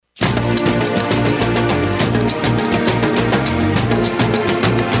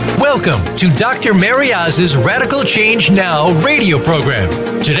Welcome to Dr. Mary Oz's Radical Change Now radio program.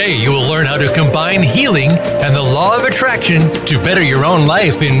 Today you will learn how to combine healing and the law of attraction to better your own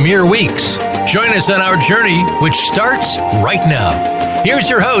life in mere weeks. Join us on our journey, which starts right now. Here's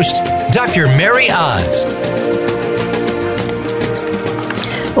your host, Dr. Mary Oz.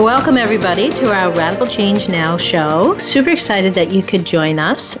 Welcome, everybody, to our Radical Change Now show. Super excited that you could join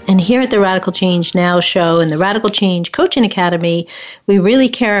us. And here at the Radical Change Now show and the Radical Change Coaching Academy, we really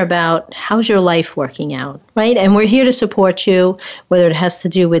care about how's your life working out, right? And we're here to support you, whether it has to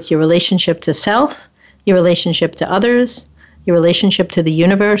do with your relationship to self, your relationship to others, your relationship to the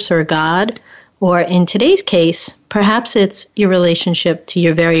universe or God, or in today's case, perhaps it's your relationship to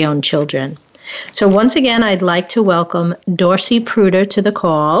your very own children. So once again, I'd like to welcome Dorcy Pruter to the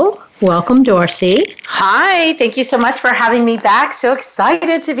call. Welcome, Dorcy. Hi, thank you so much for having me back. So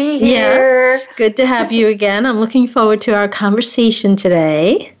excited to be here. Yes, good to have you again. I'm looking forward to our conversation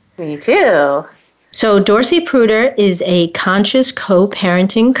today. Me too. So Dorcy Pruter is a conscious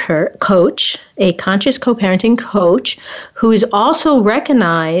co-parenting coach, who is also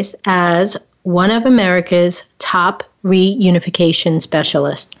recognized as one of America's top reunification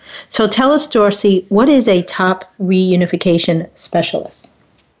specialists. So tell us, Dorcy, what is a top reunification specialist?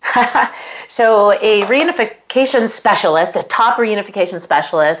 So a reunification specialist, a top reunification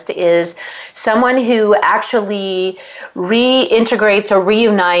specialist, is someone who actually reintegrates or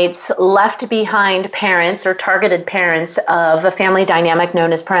reunites left behind parents or targeted parents of a family dynamic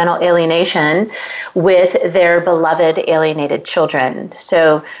known as parental alienation with their beloved alienated children.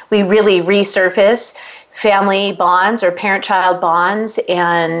 So we really resurface family bonds or parent-child bonds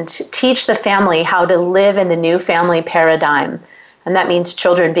and teach the family how to live in the new family paradigm. And that means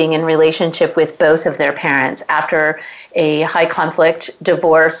children being in relationship with both of their parents after a high conflict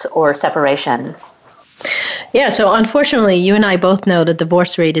divorce or separation. Yeah, so unfortunately, you and I both know the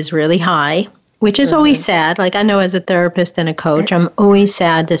divorce rate is really high, which is always sad. Like, I know as a therapist and a coach, I'm always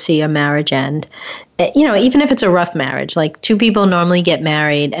sad to see a marriage end. You know, even if it's a rough marriage, like two people normally get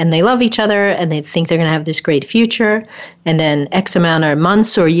married and they love each other and they think they're going to have this great future. And then X amount of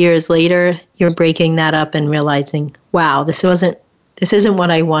months or years later, you're breaking that up and realizing, wow, this isn't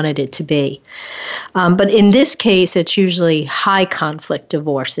what I wanted it to be. But in this case, it's usually high conflict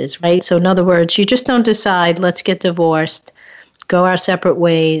divorces, right? So in other words, you just don't decide, let's get divorced, go our separate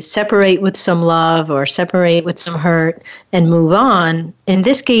ways, separate with some love or separate with some hurt and move on. In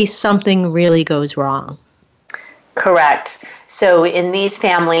this case, something really goes wrong. Correct. So in these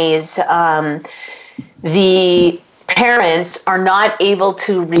families, the parents are not able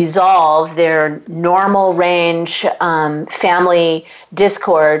to resolve their normal range family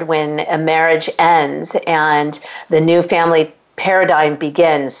discord when a marriage ends and the new family paradigm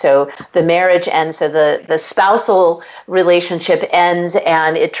begins. So the marriage ends, so the spousal relationship ends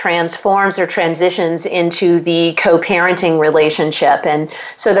and it transforms or transitions into the co-parenting relationship. And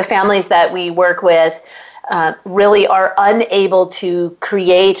so the families that we work with really are unable to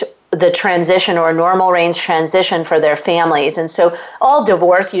create the transition or normal range transition for their families. And so all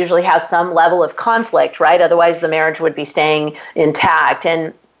divorce usually has some level of conflict, right? Otherwise the marriage would be staying intact.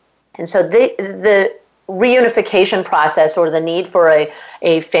 And so the reunification process or the need for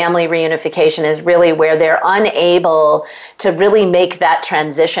a family reunification is really where they're unable to really make that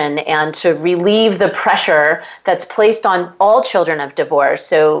transition and to relieve the pressure that's placed on all children of divorce.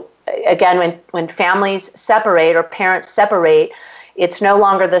 So again, when families separate or parents separate, it's no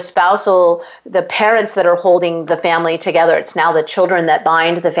longer the parents that are holding the family together. It's now the children that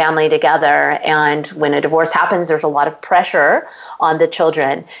bind the family together. And when a divorce happens, there's a lot of pressure on the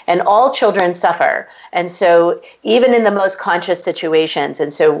children. And all children suffer. And so even in the most conscious situations,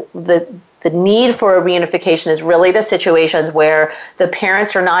 and so the need for a reunification is really the situations where the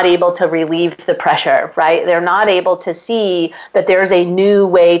parents are not able to relieve the pressure, right? They're not able to see that there's a new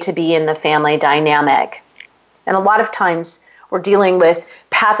way to be in the family dynamic. And a lot of times, we're dealing with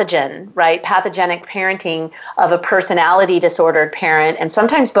pathogenic parenting of a personality disordered parent, and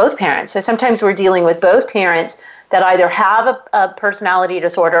sometimes both parents. So sometimes we're dealing with both parents that either have a personality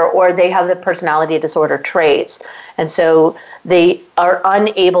disorder or they have the personality disorder traits. And so they are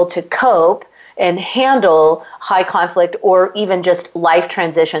unable to cope and handle high conflict or even just life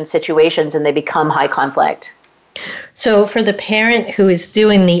transition situations, and they become high conflict. So for the parent who is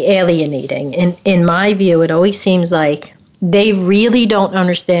doing the alienating, in my view, it always seems like they really don't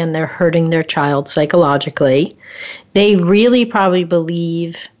understand they're hurting their child psychologically. They really probably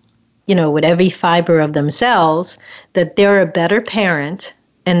believe, with every fiber of themselves, that they're a better parent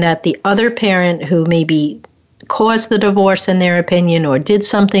and that the other parent who maybe caused the divorce in their opinion or did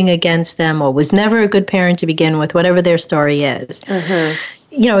something against them or was never a good parent to begin with, whatever their story is. Mm-hmm.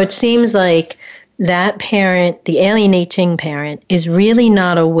 it seems like that parent, the alienating parent, is really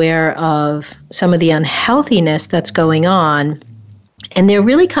not aware of some of the unhealthiness that's going on. And they're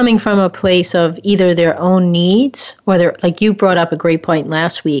really coming from a place of either their own needs or their, like you brought up a great point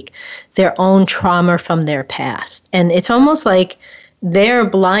last week, their own trauma from their past. And it's almost like they're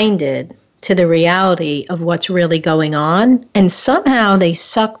blinded to the reality of what's really going on. And somehow they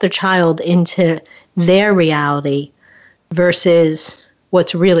suck the child into their reality versus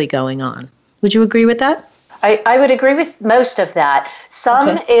what's really going on. Would you agree with that? I would agree with most of that.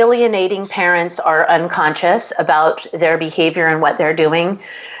 Some alienating parents are unconscious about their behavior and what they're doing.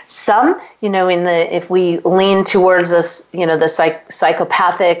 Some, if we lean towards this, the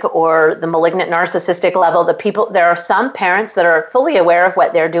psychopathic or the malignant narcissistic level, there are some parents that are fully aware of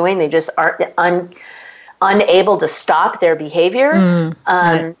what they're doing. They just are unable to stop their behavior.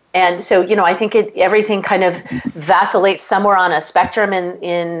 Right. And so, I think everything kind of vacillates somewhere on a spectrum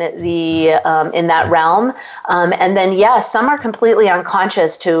in that realm. And then, some are completely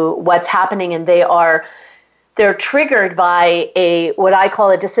unconscious to what's happening, and they're triggered by what I call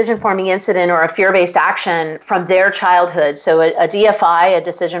a decision-forming incident or a fear-based action from their childhood. So a DFI, a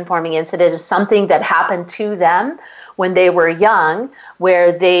decision-forming incident, is something that happened to them when they were young,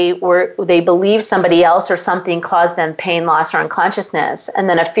 where they believe somebody else or something caused them pain, loss, or unconsciousness. And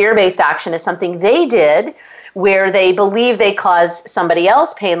then a fear-based action is something they did where they believe they caused somebody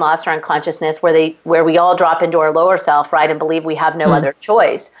else pain, loss, or unconsciousness, where we all drop into our lower self, right, and believe we have no other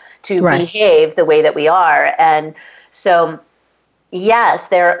choice to behave the way that we are. And so, yes,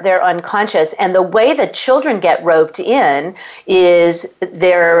 they're unconscious. And the way that children get roped in is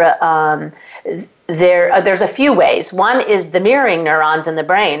there's a few ways. One is the mirroring neurons in the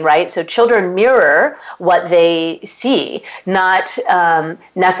brain, right? So children mirror what they see, not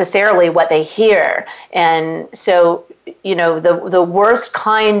necessarily what they hear. And so, the worst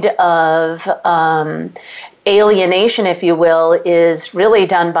kind of alienation, if you will, is really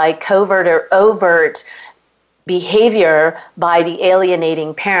done by covert or overt behavior by the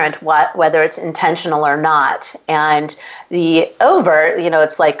alienating parent, whether it's intentional or not. And the overt,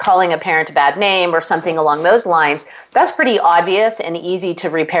 it's like calling a parent a bad name or something along those lines. That's pretty obvious and easy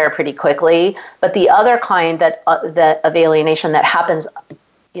to repair pretty quickly. But the other kind of alienation that happens,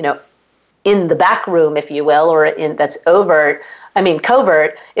 in the back room, if you will, or that's covert,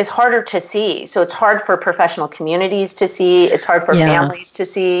 is harder to see. So it's hard for professional communities to see. It's hard for families to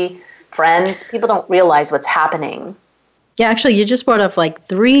see. Friends, people don't realize what's happening. Yeah, actually, you just brought up like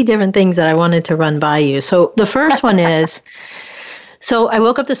 3 different things that I wanted to run by you. So the first one is, so I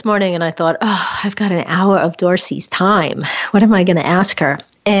woke up this morning and I thought, I've got an hour of Dorcy's time. What am I going to ask her?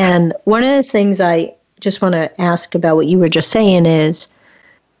 And one of the things I just want to ask about what you were just saying is,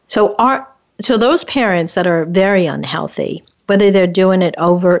 so those parents that are very unhealthy, whether they're doing it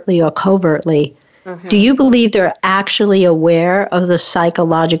overtly or covertly, do you believe they're actually aware of the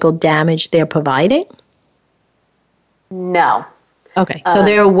psychological damage they're providing? No. Okay, so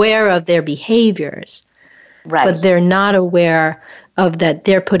they're aware of their behaviors, right? But they're not aware of that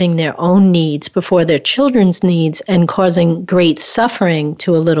they're putting their own needs before their children's needs and causing great suffering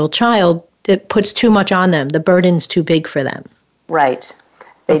to a little child that puts too much on them. The burden's too big for them. Right.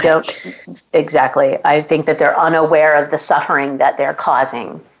 They don't, exactly. I think that they're unaware of the suffering that they're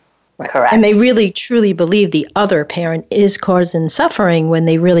causing. Correct. And they really truly believe the other parent is causing suffering when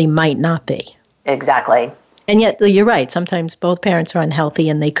they really might not be. Exactly. And yet, you're right. Sometimes both parents are unhealthy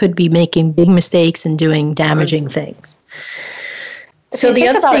and they could be making big mistakes and doing damaging things. So the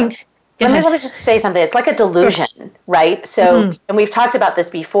other thing... Let me just say something. It's like a delusion, right? So, and we've talked about this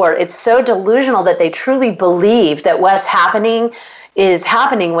before. It's so delusional that they truly believe that what's happening is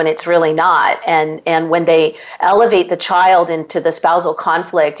happening when it's really not. And when they elevate the child into the spousal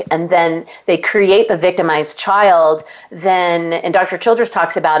conflict and then they create the victimized child, then, and Dr. Childress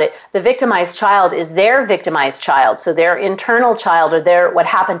talks about it, the victimized child is their victimized child. So their internal child or what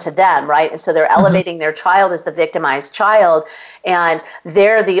happened to them, right? And so they're elevating their child as the victimized child. And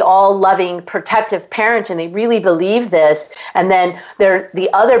they're the all-loving, protective parent, and they really believe this. And then the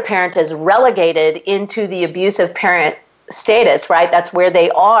other parent is relegated into the abusive parent status, right? That's where they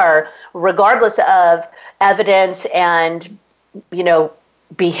are, regardless of evidence and,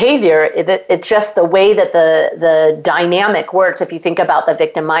 behavior. It's just the way that the dynamic works. If you think about the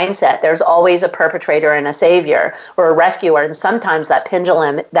victim mindset, there's always a perpetrator and a savior or a rescuer. And sometimes that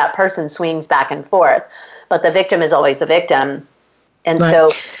pendulum, that person swings back and forth. But the victim is always the victim. And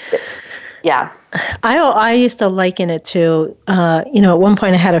so Yeah. I used to liken it to, at one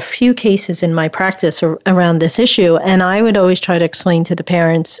point I had a few cases in my practice around this issue, and I would always try to explain to the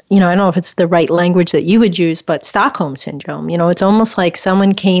parents, I don't know if it's the right language that you would use, but Stockholm Syndrome, it's almost like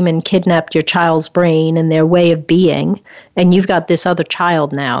someone came and kidnapped your child's brain and their way of being, and you've got this other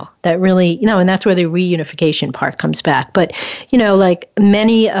child now that really, and that's where the reunification part comes back. But, like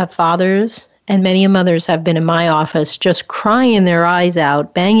many fathers and many mothers have been in my office just crying their eyes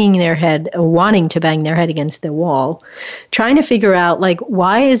out, banging their head, wanting to bang their head against the wall, trying to figure out, like,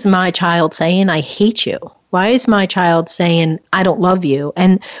 why is my child saying, I hate you? Why is my child saying, I don't love you?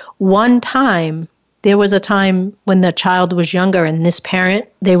 And there was a time when the child was younger and this parent,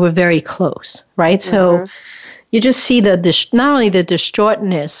 they were very close, right? Mm-hmm. So you just see not only the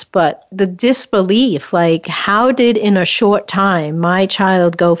distraughtness, but the disbelief. Like, how did in a short time my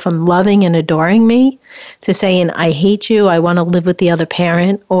child go from loving and adoring me to saying, I hate you, I want to live with the other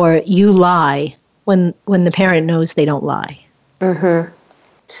parent, or you lie, when the parent knows they don't lie? Mm-hmm.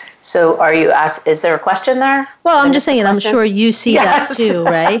 So is there a question there? Well, I'm just saying, I'm sure you see that too,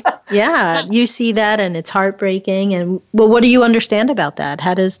 right? Yeah, you see that, and it's heartbreaking. And, well, what do you understand about that?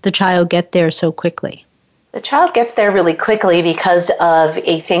 How does the child get there so quickly? The child gets there really quickly because of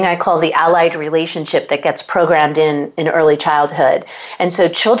a thing I call the allied relationship that gets programmed in early childhood. And so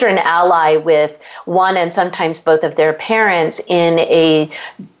children ally with one and sometimes both of their parents in a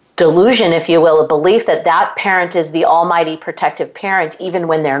delusion, if you will, a belief that that parent is the almighty protective parent, even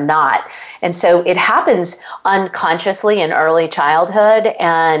when they're not. And so it happens unconsciously in early childhood.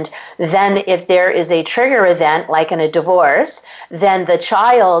 And then if there is a trigger event, like in a divorce, then the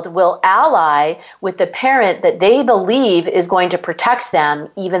child will ally with the parent that they believe is going to protect them,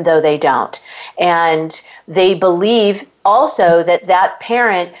 even though they don't. And they believe also that that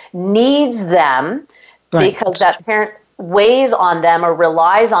parent needs them, right, because that parent weighs on them or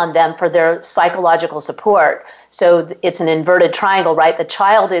relies on them for their psychological support. So it's an inverted triangle, right? The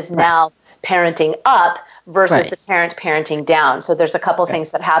child is now parenting up versus the parent parenting down. So there's a couple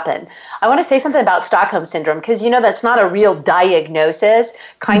things that happen. I want to say something about Stockholm Syndrome, because that's not a real diagnosis,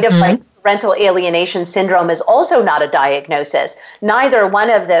 kind of like parental alienation syndrome is also not a diagnosis. Neither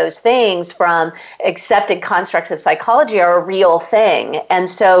one of those things from accepted constructs of psychology are a real thing. And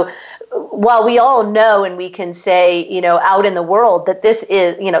so while we all know and we can say, out in the world that this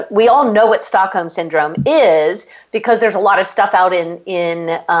is, we all know what Stockholm Syndrome is because there's a lot of stuff out in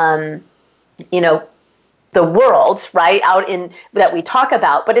the world, right, out in that we talk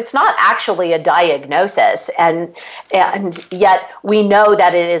about, but it's not actually a diagnosis, and yet we know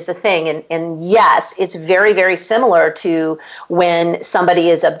that it is a thing, and yes, it's very, very similar to when somebody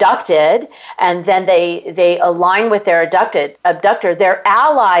is abducted, and then they align with their abductor. They're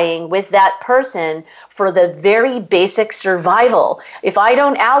allying with that person for the very basic survival. If I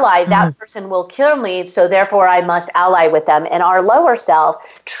don't ally, that person will kill me, so therefore I must ally with them. And our lower self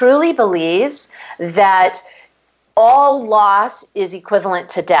truly believes that all loss is equivalent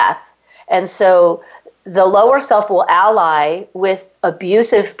to death. And so the lower self will ally with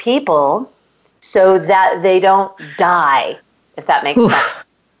abusive people so that they don't die, if that makes sense.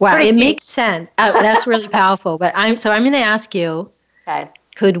 Wow, it makes sense. That's really powerful. But I'm going to ask you,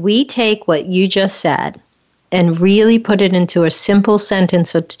 could we take what you just said and really put it into a simple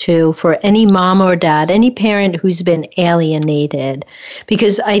sentence or two for any mom or dad, any parent who's been alienated?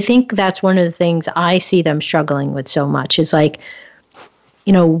 Because I think that's one of the things I see them struggling with so much is like,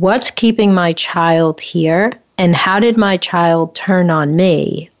 what's keeping my child here? And how did my child turn on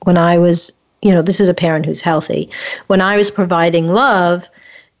me when I was, this is a parent who's healthy, when I was providing love,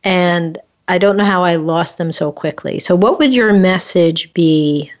 and I don't know how I lost them so quickly. So what would your message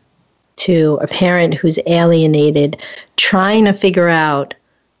be to a parent who's alienated, trying to figure out,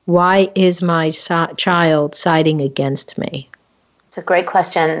 why is my child siding against me? It's a great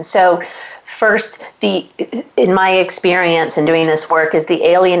question. So first, in my experience in doing this work, is the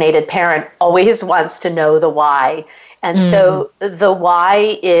alienated parent always wants to know the why. And so the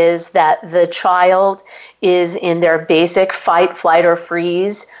why is that the child is in their basic fight, flight, or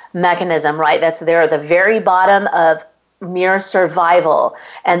freeze mechanism, right? They're at the very bottom of mere survival,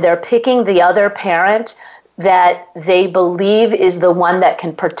 and they're picking the other parent that they believe is the one that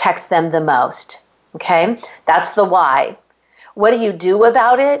can protect them the most. Okay? That's the why. what do you do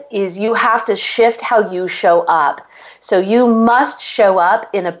about it is you have to shift how you show up. So you must show up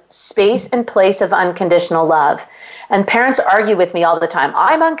in a space and place of unconditional love. And parents argue with me all the time.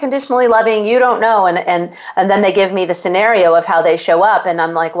 I'm unconditionally loving, you don't know. And then they give me the scenario of how they show up. And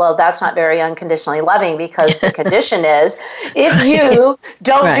I'm like, well, that's not very unconditionally loving, because the condition is, if you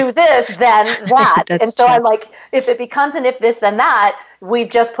don't do this, then that. And so I'm like, if it becomes an if this, then that, we've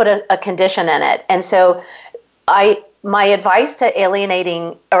just put a condition in it. And so my advice to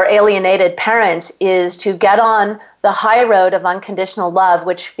alienated parents is to get on the high road of unconditional love,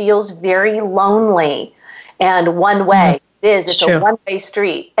 which feels very lonely and one way. It's a one-way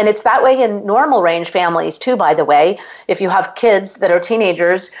street. And it's that way in normal range families too, by the way. If you have kids that are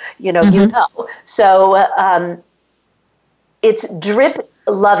teenagers, you know. So it's drip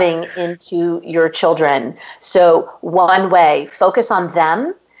loving into your children. So one way, focus on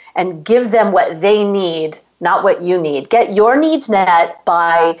them and give them what they need, not what you need. Get your needs met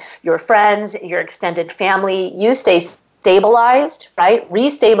by your friends, your extended family. You stay stabilized, right?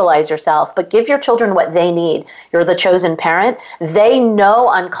 Restabilize yourself, but give your children what they need. You're the chosen parent. They know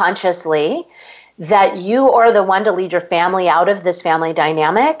unconsciously that you are the one to lead your family out of this family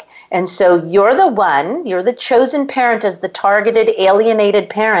dynamic. And so you're the chosen parent as the targeted, alienated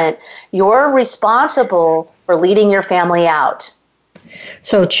parent. You're responsible for leading your family out.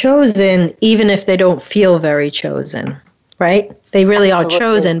 So chosen, even if they don't feel very chosen, right? They really are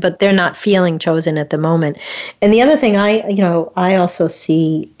chosen, but they're not feeling chosen at the moment. And the other thing I also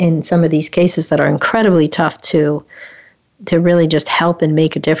see in some of these cases that are incredibly tough to really just help and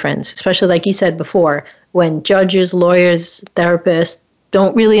make a difference, especially like you said before, when judges, lawyers, therapists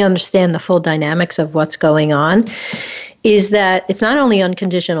don't really understand the full dynamics of what's going on, is that it's not only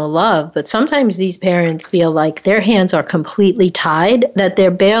unconditional love, but sometimes these parents feel like their hands are completely tied, that they're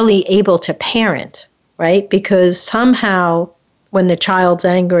barely able to parent, right? Because somehow when the child's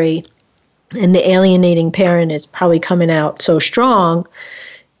angry and the alienating parent is probably coming out so strong,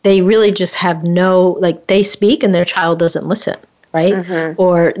 they really just have they speak and their child doesn't listen, right? Mm-hmm.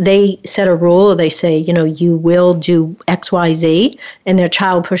 Or they set a rule, or they say, you will do X, Y, Z, and their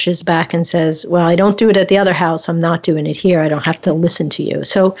child pushes back and says, well, I don't do it at the other house, I'm not doing it here, I don't have to listen to you.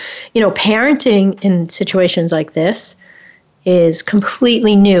 So, parenting in situations like this is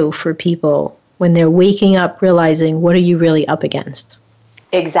completely new for people when they're waking up realizing, what are you really up against?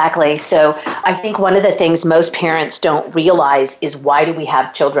 Exactly. So I think one of the things most parents don't realize is, why do we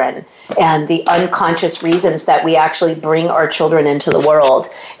have children, and the unconscious reasons that we actually bring our children into the world.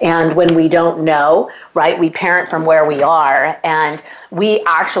 And when we don't know, right, we parent from where we are, and we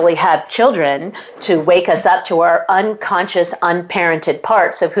actually have children to wake us up to our unconscious, unparented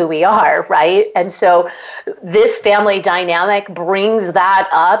parts of who we are, right? And so this family dynamic brings that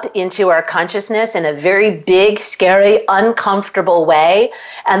up into our consciousness in a very big, scary, uncomfortable way.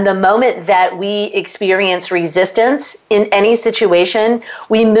 And the moment that we experience resistance in any situation,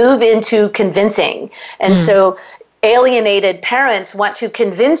 we move into convincing. And so alienated parents want to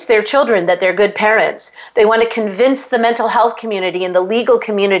convince their children that they're good parents. They want to convince the mental health community and the legal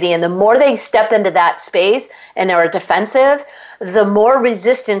community. And the more they step into that space and are defensive, the more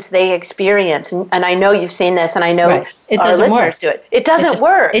resistance they experience. And I know you've seen this, and I know our listeners do it. It doesn't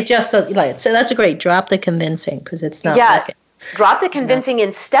work. So that's a great, drop the convincing, because it's not working. Drop the convincing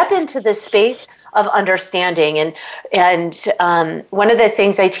and step into the space of understanding. And one of the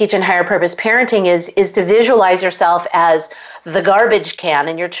things I teach in higher purpose parenting is to visualize yourself as the garbage can,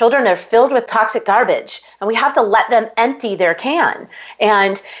 and your children are filled with toxic garbage, and we have to let them empty their can.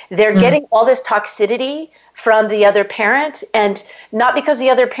 And they're getting all this toxicity from the other parent, and not because the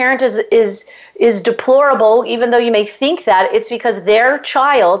other parent is deplorable, even though you may think that. It's because their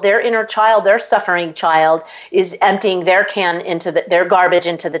child, their inner child, their suffering child, is emptying their can into their garbage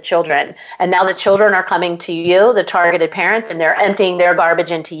into the children. And now the children are coming to you, the targeted parent, and they're emptying their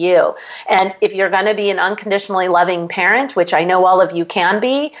garbage into you. And if you're going to be an unconditionally loving parent, which I know all of you can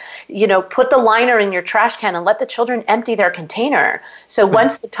be, put the liner in your trash can and let the children empty their container. So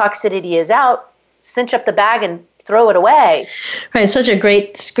once the toxicity is out, cinch up the bag and throw it away. Right. Such a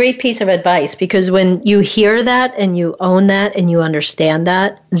great piece of advice, because when you hear that and you own that and you understand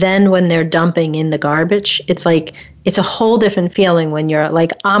that, then when they're dumping in the garbage, it's a whole different feeling when you're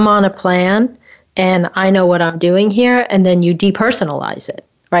like, I'm on a plan and I know what I'm doing here. And then you depersonalize it,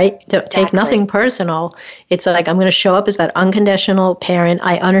 right? Take nothing personal. It's like, I'm going to show up as that unconditional parent.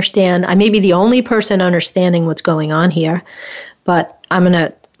 I understand. I may be the only person understanding what's going on here, but I'm going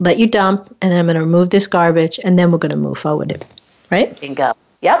to let you dump, and then I'm going to remove this garbage, and then we're going to move forward, right? Bingo.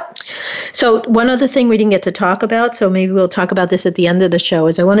 Yep. So one other thing we didn't get to talk about, so maybe we'll talk about this at the end of the show,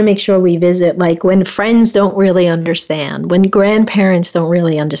 is I want to make sure we visit like when friends don't really understand, when grandparents don't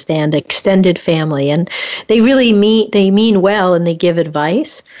really understand, extended family, and they mean well and they give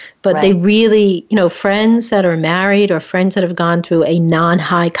advice, but They really, friends that are married or friends that have gone through a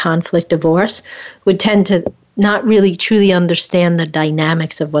non-high conflict divorce would tend to not really truly understand the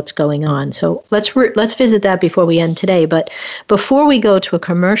dynamics of what's going on. So let's visit that before we end today. But before we go to a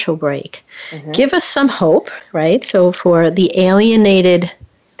commercial break, give us some hope, right? So for the alienated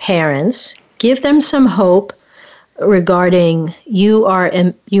parents, give them some hope regarding you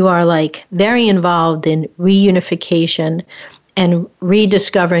are like very involved in reunification and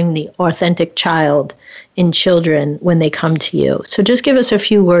rediscovering the authentic child in children when they come to you. So just give us a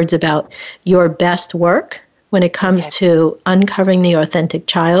few words about your best work when it comes to uncovering the authentic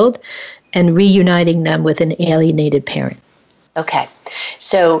child and reuniting them with an alienated parent. Okay.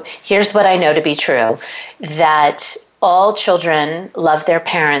 So here's what I know to be true, that all children love their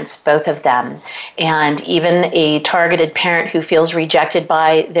parents, both of them. And even a targeted parent who feels rejected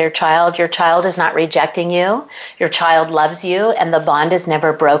by their child, your child is not rejecting you. Your child loves you, and the bond is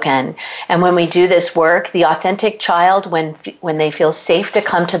never broken. And when we do this work, the authentic child, when they feel safe to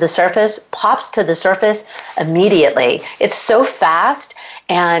come to the surface, pops to the surface immediately. It's so fast,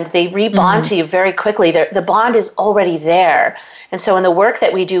 and they rebond to you very quickly. The bond is already there. And so in the work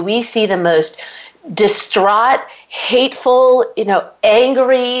that we do, we see the most distraught, hateful,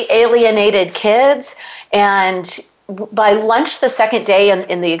 angry, alienated kids. And by lunch the second day,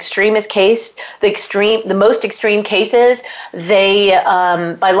 in the extremist case, the most extreme cases,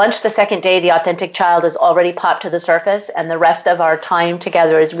 by lunch the second day, the authentic child is already popped to the surface, and the rest of our time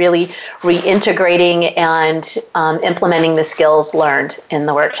together is really reintegrating and implementing the skills learned in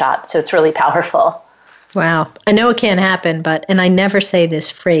the workshop. So it's really powerful. Wow. I know it can't happen, and I never say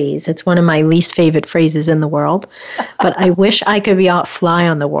this phrase. It's one of my least favorite phrases in the world, but I wish I could be a fly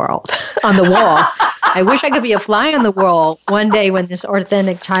on the wall. I wish I could be a fly on the wall one day when this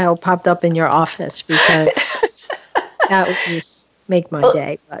authentic child popped up in your office, because that would just make my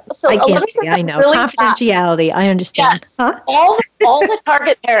day. But so I can't say, I know. Really confidentiality, I understand. Yes. Huh? All the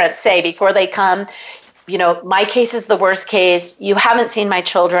target parents say before they come, my case is the worst case. You haven't seen my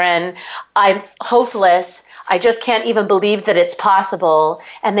children. I'm hopeless. I just can't even believe that it's possible.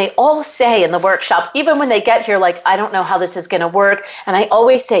 And they all say in the workshop, even when they get here, like, I don't know how this is going to work. And I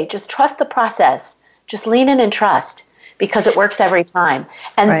always say, just trust the process. Just lean in and trust, because it works every time.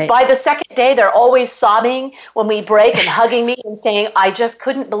 And by the second day, they're always sobbing when we break and hugging me and saying, I just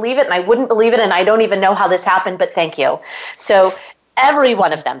couldn't believe it, and I wouldn't believe it, and I don't even know how this happened, but thank you. So every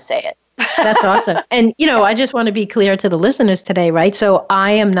one of them say it. That's awesome. And, I just want to be clear to the listeners today, right? So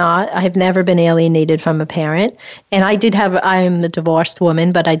I have never been alienated from a parent. And I'm a divorced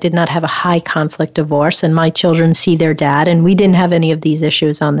woman, but I did not have a high conflict divorce. And my children see their dad, and we didn't have any of these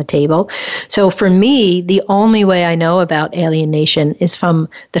issues on the table. So for me, the only way I know about alienation is from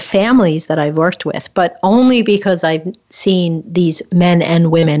the families that I've worked with, but only because I've seen these men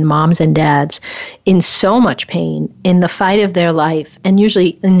and women, moms and dads, in so much pain in the fight of their life. And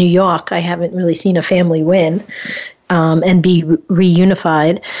usually in New York, I haven't really seen a family win and be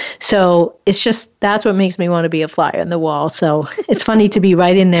reunified. So that's what makes me want to be a fly on the wall. So it's funny to be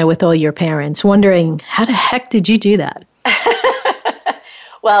right in there with all your parents, wondering, how the heck did you do that?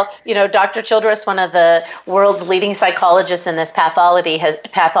 Well, Dr. Childress, one of the world's leading psychologists in this pathology,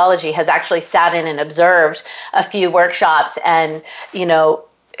 has actually sat in and observed a few workshops, and,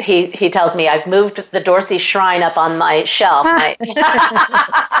 he tells me I've moved the Dorcy shrine up on my shelf.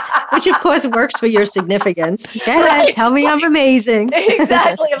 Which, of course, works for your significance. Yeah, tell me I'm amazing.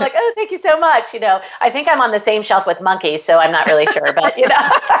 Exactly. I'm like, oh, thank you so much. I think I'm on the same shelf with monkeys, so I'm not really sure, but,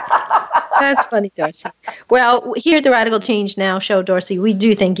 That's funny, Dorcy. Well, here at the Radical Change Now show, Dorcy, we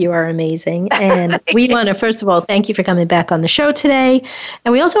do think you are amazing. And we want to, first of all, thank you for coming back on the show today.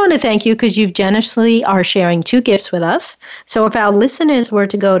 And we also want to thank you because you've generously are sharing 2 gifts with us. So if our listeners were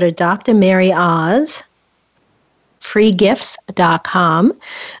to go to Dr. Mary Oz, freegifts.com.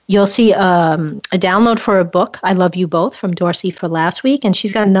 You'll see a download for a book, I Love You Both, from Dorcy for last week. And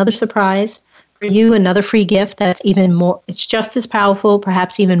she's got another surprise for you, another free gift that's even more, it's just as powerful,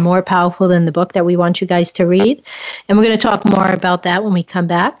 perhaps even more powerful than the book that we want you guys to read. And we're going to talk more about that when we come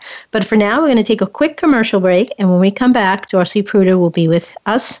back. But for now, we're going to take a quick commercial break. And when we come back, Dorcy Pruter will be with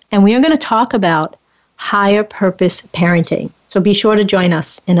us. And we are going to talk about higher purpose parenting. So be sure to join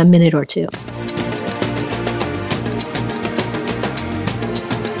us in a minute or two.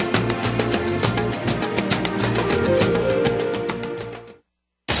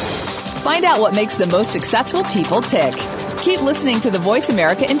 Find out what makes the most successful people tick. Keep listening to the Voice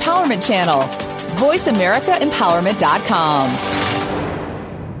America Empowerment Channel. VoiceAmericaEmpowerment.com.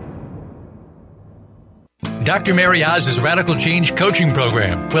 Dr. Mary Oz's Radical Change Coaching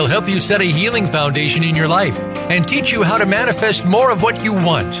Program will help you set a healing foundation in your life and teach you how to manifest more of what you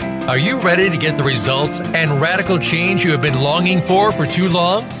want. Are you ready to get the results and radical change you have been longing for too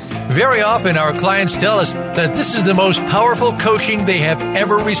long? Very often our clients tell us that this is the most powerful coaching they have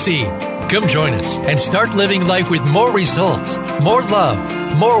ever received. Come join us and start living life with more results, more love,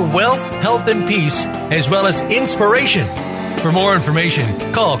 more wealth, health, and peace, as well as inspiration. For more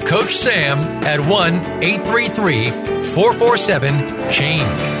information, call Coach Sam at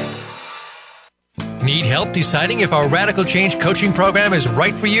 1-833-447-CHANGE. Need help deciding if our Radical Change coaching program is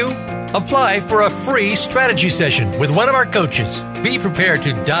right for you? Apply for a free strategy session with one of our coaches. Be prepared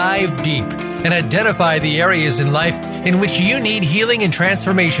to dive deep and identify the areas in life in which you need healing and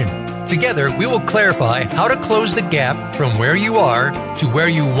transformation. Together, we will clarify how to close the gap from where you are to where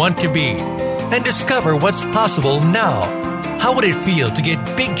you want to be and discover what's possible now. How would it feel to get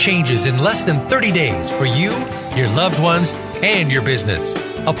big changes in less than 30 days for you, your loved ones, and your business?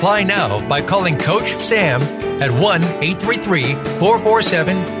 Apply now by calling Coach Sam at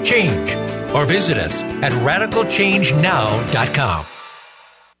 1-833-447-CHANGE or visit us at radicalchangenow.com.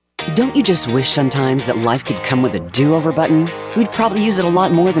 Don't you just wish sometimes that life could come with a do-over button? We'd probably use it a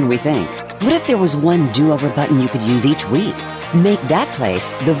lot more than we think. What if there was one do-over button you could use each week? Make that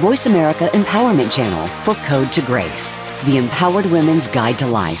place the Voice America Empowerment Channel for Code to Grace, the Empowered Women's Guide to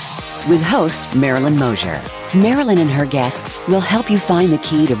Life, with host Marilyn Mosier. Marilyn and her guests will help you find the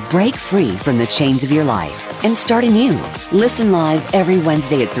key to break free from the chains of your life and start anew. Listen live every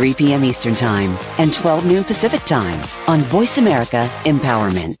Wednesday at 3 p.m. Eastern Time and 12 noon Pacific Time on Voice America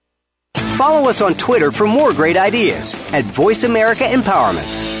Empowerment. Follow us on Twitter for more great ideas at Voice America Empowerment.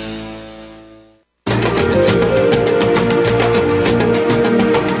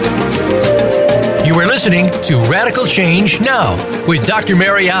 You are listening to Radical Change Now with Dr.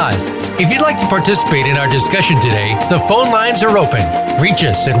 Mary Oz. If you'd like to participate in our discussion today, the phone lines are open. Reach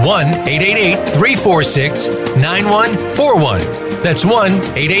us at 1-888-346-9141. That's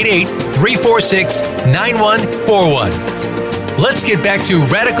 1-888-346-9141. Let's get back to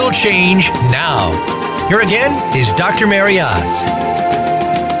Radical Change Now. Here again is Dr. Mary Oz.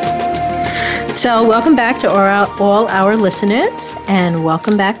 So welcome back to all our listeners, and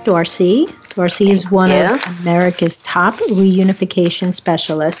welcome back, Dorcy. Dorcy is one of America's top reunification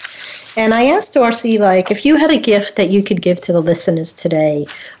specialists. And I asked Dorcy, if you had a gift that you could give to the listeners today,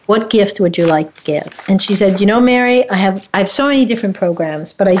 what gift would you like to give? And she said, Mary, I have so many different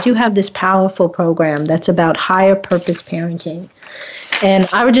programs, but I do have this powerful program that's about higher purpose parenting. And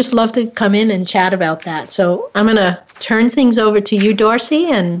I would just love to come in and chat about that. So I'm going to turn things over to you, Dorcy,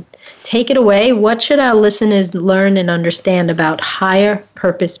 and take it away. What should our listeners learn and understand about higher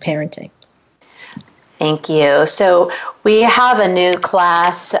purpose parenting? Thank you. So we have a new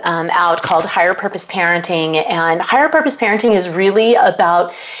class out called Higher Purpose Parenting, and Higher Purpose Parenting is really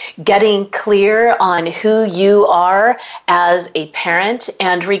about getting clear on who you are as a parent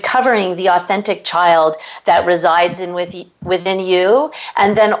and recovering the authentic child that resides within you,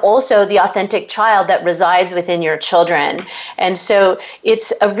 and then also the authentic child that resides within your children. And so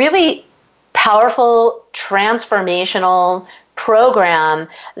it's a really powerful, transformational program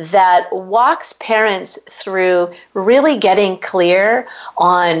that walks parents through really getting clear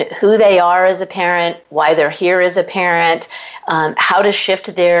on who they are as a parent, why they're here as a parent, how to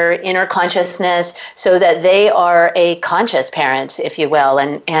shift their inner consciousness so that they are a conscious parent, if you will.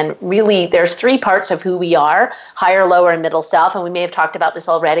 And really, there's three parts of who we are: higher, lower, and middle self. And we may have talked about this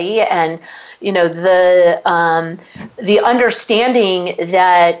already. And the understanding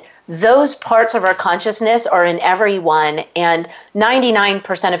that those parts of our consciousness are in everyone, and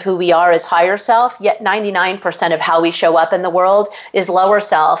 99% of who we are is higher self, yet 99% of how we show up in the world is lower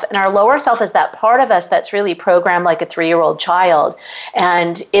self. And our lower self is that part of us that's really programmed like a 3-year-old child.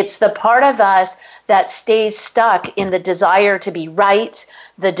 And it's the part of us that stays stuck in the desire to be right,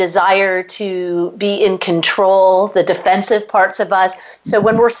 the desire to be in control, the defensive parts of us. So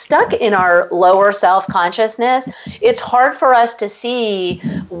when we're stuck in our lower self-consciousness, it's hard for us to see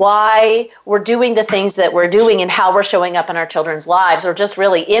why we're doing the things that we're doing and how we're showing up in our children's lives, or just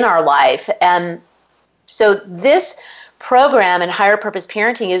really in our life. And so this program and Higher Purpose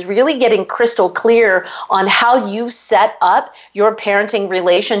Parenting is really getting crystal clear on how you set up your parenting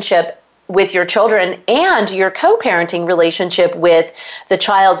relationship with your children and your co-parenting relationship with the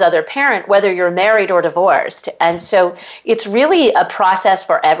child's other parent, whether you're married or divorced. And so it's really a process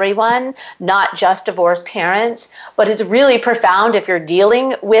for everyone, not just divorced parents, but it's really profound if you're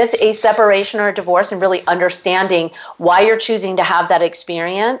dealing with a separation or a divorce and really understanding why you're choosing to have that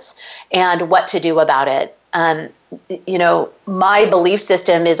experience and what to do about it. My belief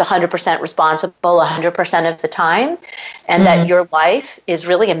system is 100% responsible 100% of the time, and that your life is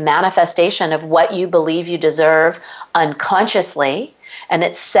really a manifestation of what you believe you deserve unconsciously, and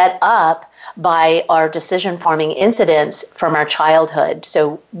it's set up by our decision-forming incidents from our childhood.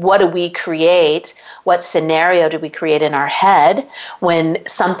 So what do we create? What scenario do we create in our head when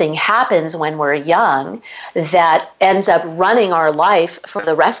something happens when we're young that ends up running our life for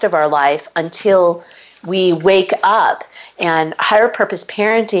the rest of our life until we wake up? And higher purpose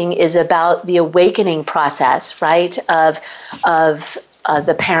parenting is about the awakening process, right, of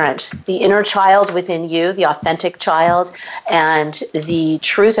the parent, the inner child within you, the authentic child, and the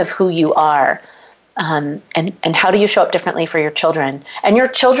truth of who you are. And how do you show up differently for your children? And your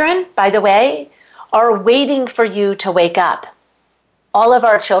children, by the way, are waiting for you to wake up. All of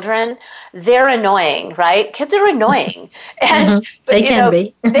our children, they're annoying, right? Kids are annoying. And they can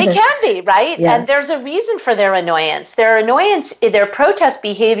be. They can be, right? Yes. And there's a reason for their annoyance. Their protest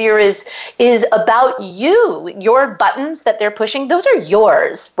behavior is about you. Your buttons that they're pushing, those are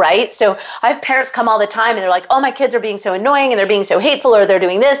yours, right? So I have parents come all the time and they're like, oh, my kids are being so annoying and they're being so hateful, or they're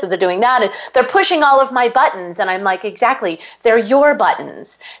doing this or they're doing that, and they're pushing all of my buttons. And I'm like, exactly, they're your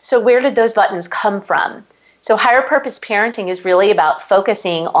buttons. So where did those buttons come from? So higher purpose parenting is really about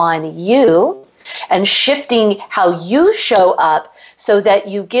focusing on you and shifting how you show up so that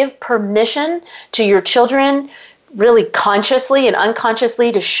you give permission to your children really consciously and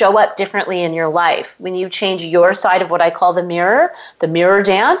unconsciously to show up differently in your life. When you change your side of what I call the mirror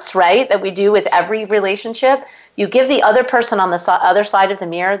dance, right, that we do with every relationship, you give the other person on the other side of the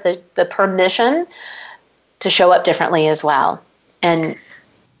mirror the permission to show up differently as well. And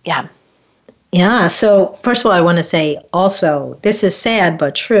yeah. Yeah. So first of all, I want to say also, this is sad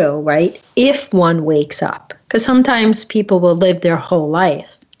but true, right? If one wakes up, because sometimes people will live their whole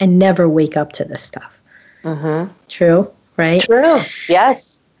life and never wake up to this stuff. Mm-hmm. True, right? True.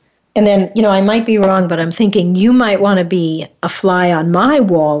 Yes. And then, I might be wrong, but I'm thinking you might want to be a fly on my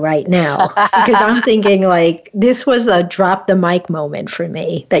wall right now, because I'm thinking like this was a drop the mic moment for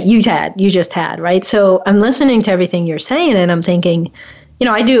me that you just had, right? So I'm listening to everything you're saying and I'm thinking,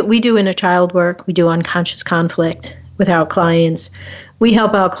 we do inner child work. We do unconscious conflict with our clients. We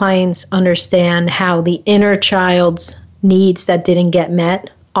help our clients understand how the inner child's needs that didn't get met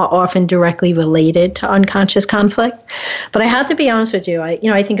are often directly related to unconscious conflict. But I have to be honest with you.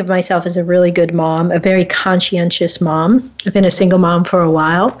 I think of myself as a really good mom, a very conscientious mom. I've been a single mom for a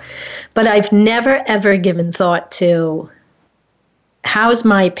while, but I've never, ever given thought to how's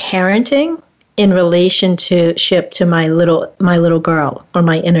my parenting in relationship to my little girl or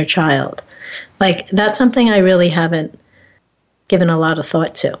my inner child. Like, that's something I really haven't given a lot of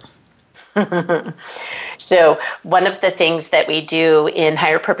thought to. So one of the things that we do in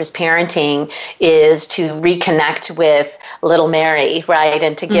higher purpose parenting is to reconnect with little Mary, right?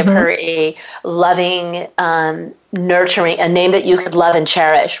 And to give her a loving, nurturing, a name that you could love and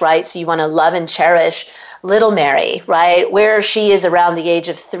cherish, right? So you want to love and cherish little Mary, right? Where she is around the age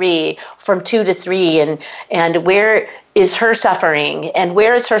of 3, from 2 to 3, and where is her suffering, and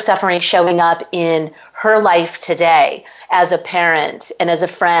where is her suffering showing up in her life today as a parent and as a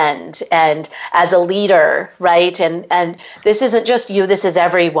friend and as a leader, right? And this isn't just you, this is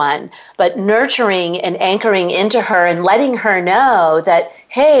everyone, but nurturing and anchoring into her and letting her know that,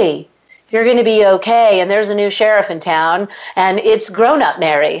 hey, you're going to be okay, and there's a new sheriff in town, and it's grown-up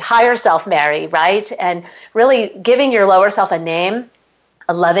Mary, higher self Mary, right? And really giving your lower self a name,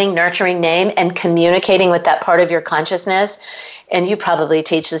 a loving, nurturing name, and communicating with that part of your consciousness, and you probably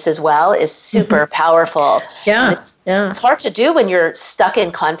teach this as well, is super powerful. Yeah, it's hard to do when you're stuck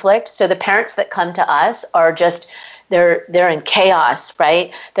in conflict. So the parents that come to us are just, they're in chaos,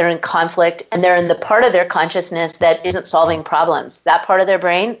 right? They're in conflict, and they're in the part of their consciousness that isn't solving problems. That part of their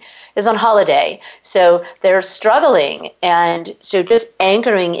brain is on holiday. So they're struggling. And so just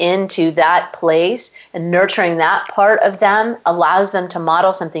anchoring into that place and nurturing that part of them allows them to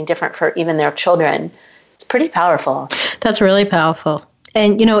model something different for even their children. It's pretty powerful. That's really powerful.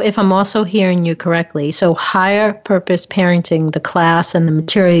 And, if I'm also hearing you correctly, so higher purpose parenting, the class and the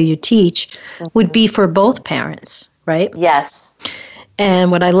material you teach would be for both parents, right? Yes.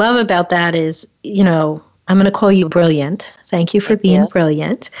 And what I love about that is, I'm going to call you brilliant. Thank you for being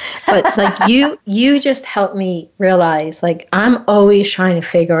brilliant. But like you just helped me realize, like, I'm always trying to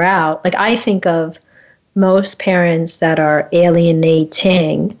figure out, like, I think of most parents that are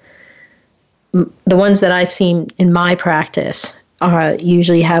alienating, the ones that I've seen in my practice are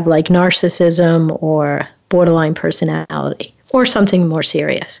usually have like narcissism or borderline personality or something more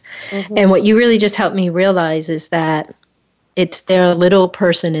serious. Mm-hmm. And what you really just helped me realize is that it's their little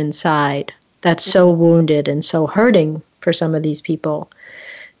person inside that's so wounded and so hurting for some of these people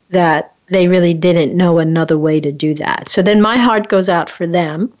that they really didn't know another way to do that. So then my heart goes out for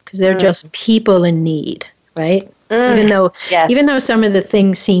them because they're just people in need, right? Even though some of the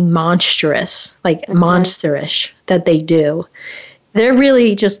things seem monstrous, like monsterish that they do, they're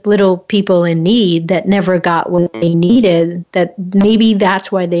really just little people in need that never got what they needed, that maybe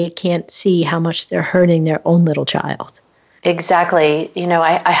that's why they can't see how much they're hurting their own little child. Exactly. You know,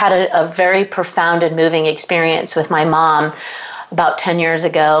 I had a very profound and moving experience with my mom about 10 years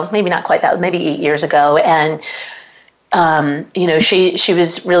ago, maybe not quite that, maybe 8 years ago. And, you know, she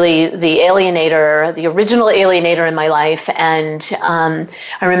was really the alienator, the original alienator in my life. And I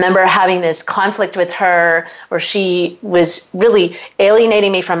remember having this conflict with her where she was really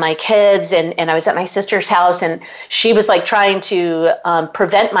alienating me from my kids. And I was at my sister's house, and she was like trying to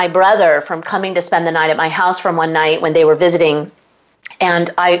prevent my brother from coming to spend the night at my house from one night when they were visiting. And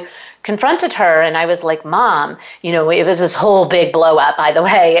I confronted her and I was like, Mom, you know, it was this whole big blow up, by the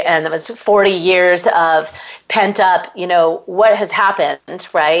way, and it was 40 years of pent up, you know, what has happened,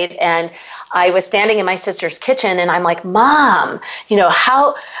 right? And I was standing in my sister's kitchen and I'm like, Mom, you know,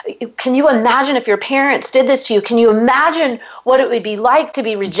 how can you imagine if your parents did this to you? Can you imagine what it would be like to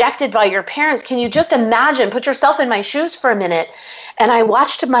be rejected by your parents? Can you just imagine, put yourself in my shoes for a minute? And I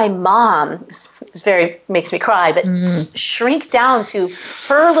watched my mom, makes me cry, but shrink down to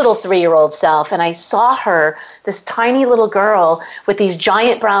her little 3-year-old self. And I saw her, this tiny little girl with these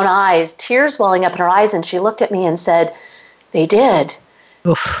giant brown eyes, tears welling up in her eyes. And she looked at me and said, they did.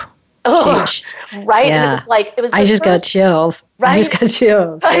 Oof. Oh, right? Yeah. And it was I just got chills. Right? I just got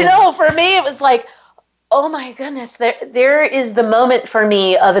chills. I know. For me, it was like, oh my goodness, there is the moment for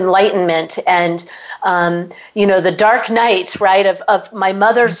me of enlightenment and, you know, the dark night, right, of my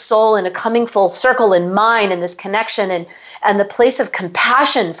mother's soul and a coming full circle in mine and this connection and the place of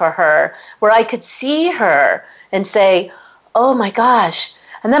compassion for her where I could see her and say, oh my gosh.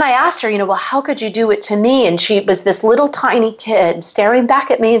 And then I asked her, you know, well, how could you do it to me? And she was this little tiny kid staring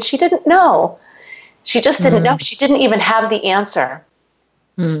back at me and she didn't know. She just didn't know. She didn't even have the answer.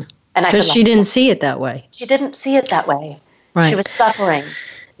 Because she didn't see it that way. She didn't see it that way. Right. She was suffering.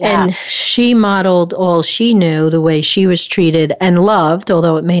 Yeah. And she modeled all she knew, the way she was treated and loved,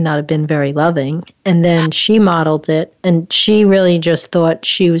 although it may not have been very loving. And then she modeled it, and she really just thought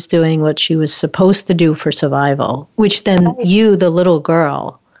she was doing what she was supposed to do for survival, which then you, the little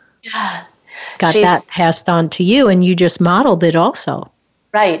girl, got that passed on to you, and you just modeled it also.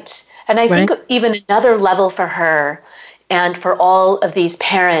 Right. And I think even another level for her and for all of these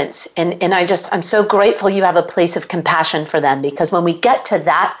parents. And I'm so grateful you have a place of compassion for them, because when we get to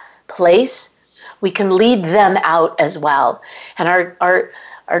that place, we can lead them out as well. And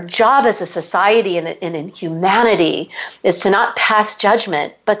our job as a society and in humanity is to not pass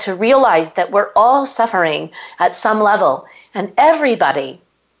judgment, but to realize that we're all suffering at some level. And everybody,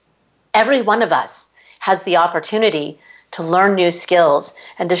 every one of us has the opportunity to learn new skills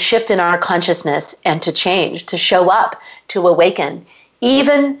and to shift in our consciousness and to change, to show up, to awaken,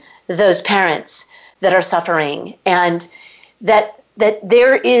 even those parents that are suffering, and that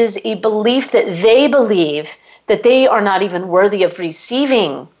there is a belief that they believe that they are not even worthy of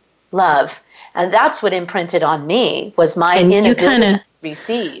receiving love. And that's what imprinted on me, was my inability to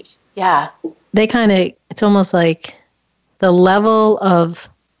receive. Yeah. It's almost like the level of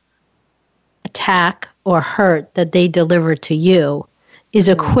attack or hurt that they deliver to you is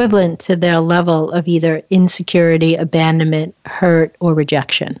equivalent to their level of either insecurity, abandonment, hurt, or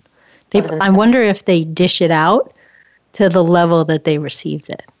rejection. I wonder if they dish it out to the level that they received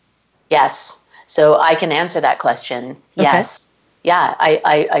it. Yes. So I can answer that question. Okay. Yes. Yeah,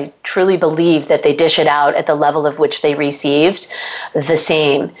 I truly believe that they dish it out at the level of which they received the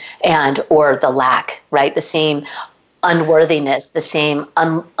same or the lack, right? The same unworthiness, the same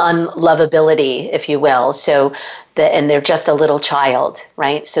unlovability, if you will. And they're just a little child,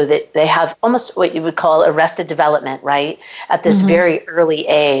 right? So that they have almost what you would call arrested development, right? At this very early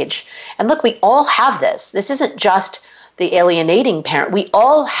age. And look, we all have this. This isn't just the alienating parent. We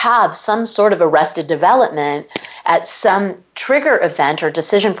all have some sort of arrested development at some trigger event or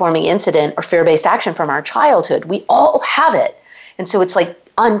decision-forming incident or fear-based action from our childhood. We all have it. And so it's like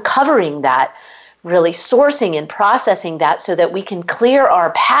uncovering that really sourcing and processing that so that we can clear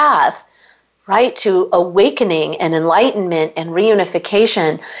our path, right, to awakening and enlightenment and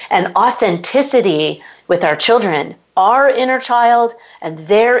reunification and authenticity with our children, our inner child and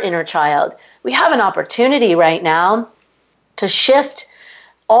their inner child. We have an opportunity right now to shift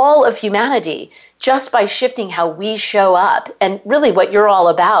all of humanity just by shifting how we show up, and really what you're all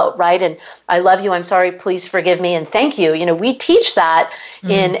about, right? And I love you, I'm sorry, please forgive me, and thank you. You know, we teach that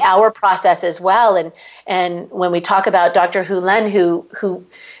in our process as well. And when we talk about Dr. Hulen, who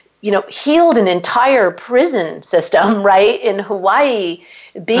you know, healed an entire prison system, right, in Hawaii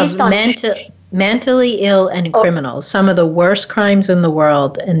based on mentally ill and criminals, some of the worst crimes in the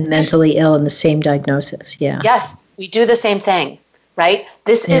world, and mentally ill in the same diagnosis. Yeah. Yes, we do the same thing, right?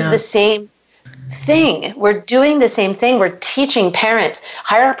 This is the same thing. We're doing the same thing. We're teaching parents.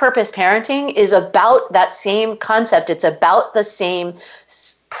 Higher purpose parenting is about that same concept. It's about the same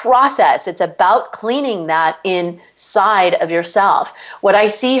process. It's about cleaning that inside of yourself. What I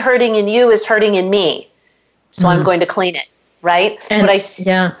see hurting in you is hurting in me. So I'm going to clean it, right? And what I see,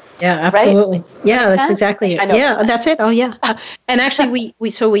 yeah, absolutely. Right? Yeah, that's exactly it. Yeah, that's it. Oh, yeah. And actually,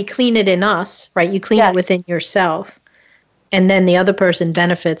 we clean it in us, right? You clean it within yourself. And then the other person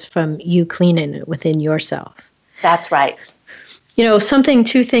benefits from you cleaning it within yourself. That's right. You know,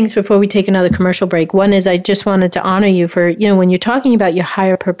 two things before we take another commercial break. One is I just wanted to honor you for, you know, when you're talking about your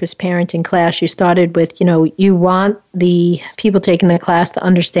higher purpose parenting class, you started with, you know, you want the people taking the class to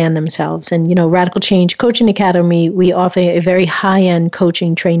understand themselves. And, you know, Radical Change Coaching Academy, we offer a very high-end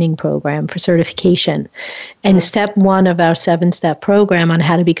coaching training program for certification. And step one of our 7-step program on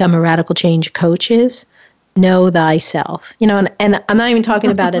how to become a Radical Change coach is know thyself. You know, and I'm not even talking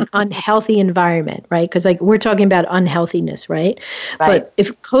about an unhealthy environment, right? Because like we're talking about unhealthiness, right? But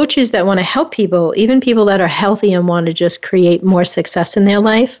if coaches that want to help people, even people that are healthy and want to just create more success in their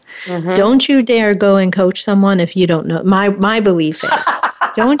life, don't you dare go and coach someone if you don't know. My belief is,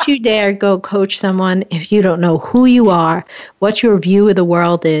 don't you dare go coach someone if you don't know who you are, what your view of the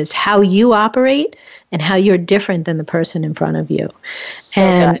world is, how you operate, and how you're different than the person in front of you.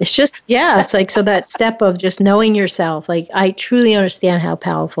 And it's just, it's like, so that step of just knowing yourself, like I truly understand how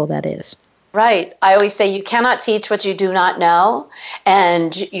powerful that is. Right. I always say you cannot teach what you do not know,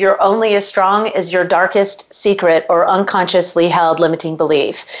 and you're only as strong as your darkest secret or unconsciously held limiting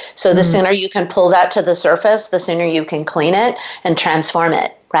belief. So the sooner you can pull that to the surface, the sooner you can clean it and transform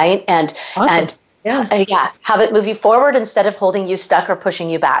it, right? And have it move you forward instead of holding you stuck or pushing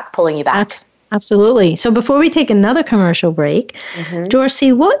you back, pulling you back. Absolutely. So before we take another commercial break,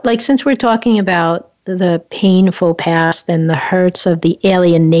 Dorcy, since we're talking about the painful past and the hurts of the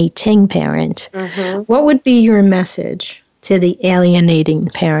alienating parent, what would be your message to the alienating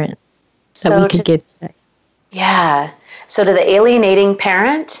parent that we could give today? Yeah. So to the alienating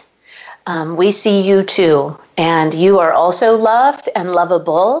parent, we see you too. And you are also loved and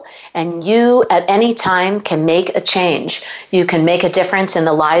lovable, and you at any time can make a change. You can make a difference in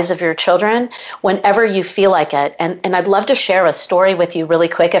the lives of your children whenever you feel like it. And I'd love to share a story with you really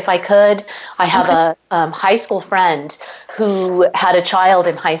quick if I could. I have a high school friend who had a child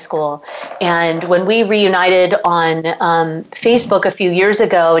in high school. And when we reunited on Facebook a few years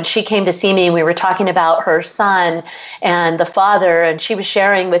ago, and she came to see me, and we were talking about her son and the father, and she was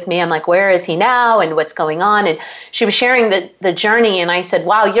sharing with me, I'm like, where is he now and what's going on? And she was sharing the journey, and I said,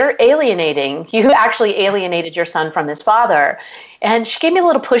 wow, you're alienating. You actually alienated your son from his father. And she gave me a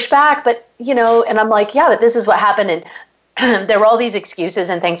little pushback, but, you know, and I'm like, yeah, but this is what happened. And there were all these excuses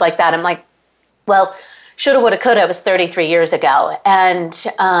and things like that. I'm like, well, shoulda, woulda, coulda. It was 33 years ago. And,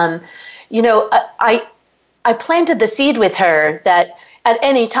 you know, I planted the seed with her that at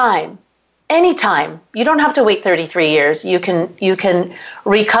any time, you don't have to wait 33 years. You can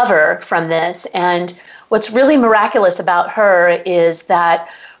recover from this. And what's really miraculous about her is that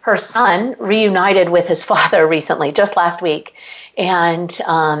her son reunited with his father recently, just last week. And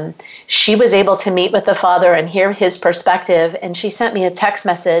she was able to meet with the father and hear his perspective. And she sent me a text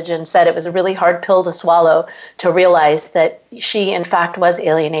message and said it was a really hard pill to swallow to realize that she, in fact, was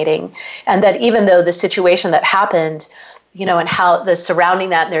alienating. And that even though the situation that happened, you know, and how the surrounding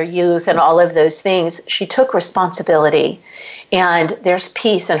that in their youth and all of those things, she took responsibility. And there's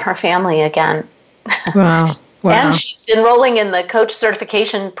peace in her family again. Wow. And she's enrolling in the coach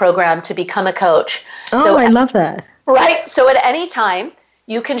certification program to become a coach. Oh, so, I love that. Right. So at any time,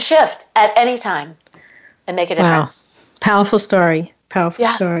 you can shift at any time and make a difference. Wow. Powerful story. Powerful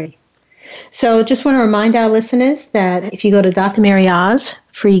story. So just want to remind our listeners that if you go to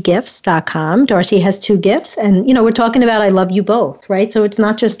drmaryozfreegifts.com, Dorcy has 2 gifts. And, we're talking about I love you both, right? So it's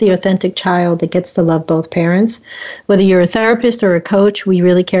not just the authentic child that gets to love both parents. Whether you're a therapist or a coach, we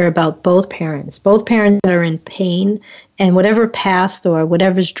really care about both parents that are in pain, and whatever past or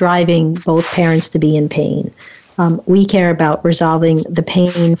whatever's driving both parents to be in pain. We care about resolving the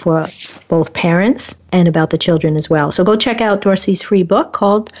pain for both parents and about the children as well. So go check out Dorcy's free book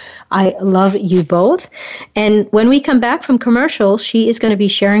called I Love You Both. And when we come back from commercial, she is going to be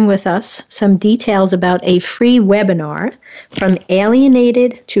sharing with us some details about a free webinar From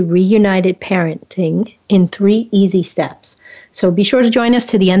Alienated to Reunited Parenting in 3 easy steps. So be sure to join us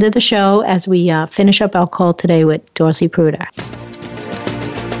to the end of the show as we finish up our call today with Dorcy Pruter.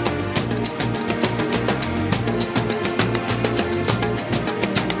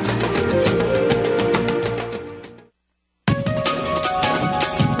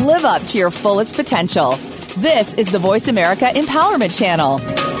 Live up to your fullest potential. This is the Voice America Empowerment Channel.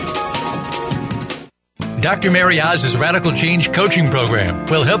 Dr. Mary Oz's Radical Change Coaching Program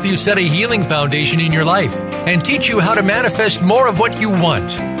will help you set a healing foundation in your life and teach you how to manifest more of what you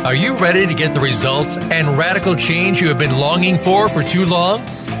want. Are you ready to get the results and radical change you have been longing for too long?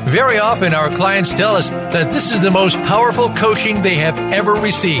 Very often our clients tell us that this is the most powerful coaching they have ever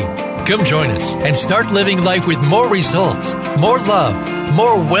received. Come join us and start living life with more results, more love,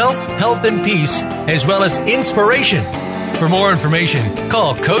 more wealth, health, and peace, as well as inspiration. For more information,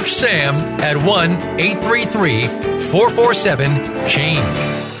 call Coach Sam at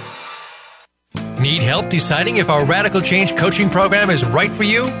 1-833-447-CHANGE. Need help deciding if our Radical Change coaching program is right for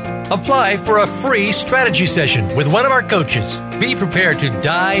you? Apply for a free strategy session with one of our coaches. Be prepared to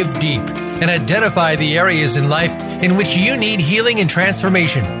dive deep and identify the areas in life in which you need healing and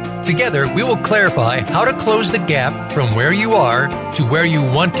transformation. Together, we will clarify how to close the gap from where you are to where you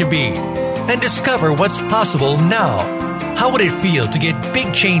want to be and discover what's possible now. How would it feel to get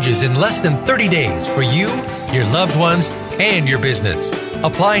big changes in less than 30 days for you, your loved ones, and your business?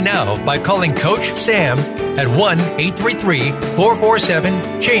 Apply now by calling Coach Sam at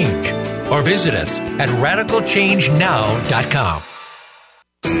 1-833-447-CHANGE or visit us at radicalchangenow.com.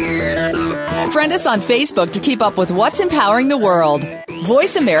 Friend us on Facebook to keep up with what's empowering the world.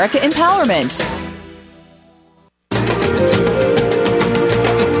 Voice America Empowerment.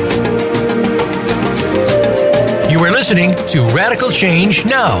 You are listening to Radical Change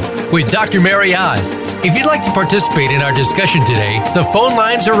Now with Dr. Mary Oz. If you'd like to participate in our discussion today, the phone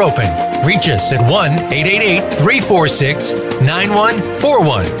lines are open. Reach us at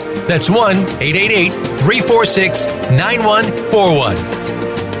 1-888-346-9141. That's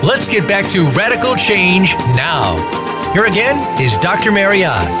 1-888-346-9141. Let's get back to Radical Change Now. Here again is Dr. Mary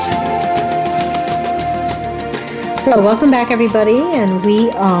Oz. So welcome back, everybody, and we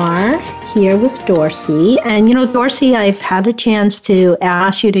are here with Dorcy. And, Dorcy, I've had a chance to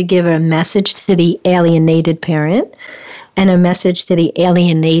ask you to give a message to the alienated parent and a message to the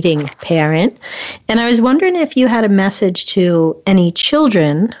alienating parent. And I was wondering if you had a message to any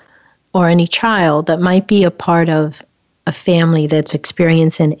children or any child that might be a part of a family that's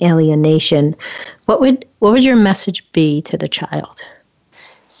experiencing alienation. What would your message be to the child?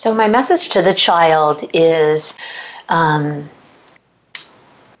 So my message to the child is, well,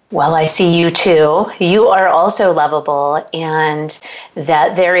 I see you too. You are also lovable, and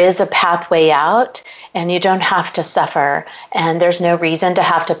that there is a pathway out, and you don't have to suffer. And there's no reason to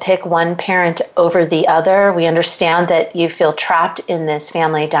have to pick one parent over the other. We understand that you feel trapped in this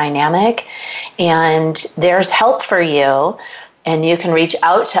family dynamic, and there's help for you. And you can reach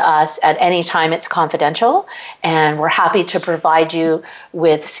out to us at any time. It's confidential, and we're happy to provide you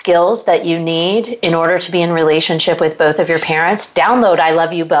with skills that you need in order to be in relationship with both of your parents. Download I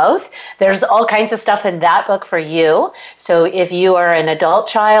Love You Both. There's all kinds of stuff in that book for you. So if you are an adult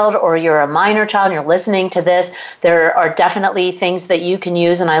child or you're a minor child and you're listening to this, there are definitely things that you can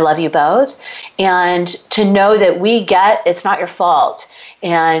use in I Love You Both. And to know that we get, it's not your fault,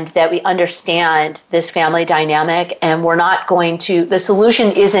 and that we understand this family dynamic, and we're not going to, the solution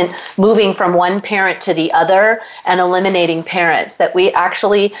isn't moving from one parent to the other and eliminating parents, that we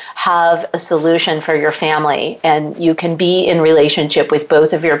actually have a solution for your family, and you can be in relationship with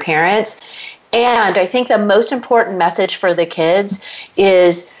both of your parents. And I think the most important message for the kids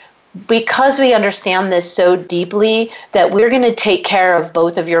is, because we understand this so deeply, that we're going to take care of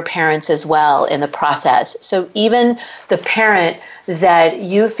both of your parents as well in the process. So even the parent that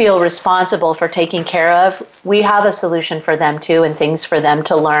you feel responsible for taking care of, we have a solution for them too, and things for them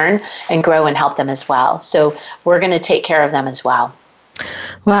to learn and grow and help them as well. So we're going to take care of them as well.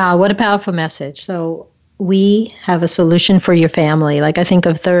 Wow, what a powerful message. So we have a solution for your family. Like I think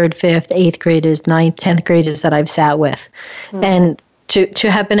of 3rd, 5th, 8th graders, 9th, 10th graders that I've sat with. And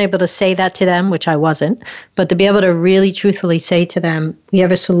to have been able to say that to them, which I wasn't, but to be able to really truthfully say to them, we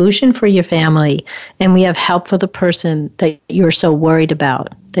have a solution for your family and we have help for the person that you're so worried about,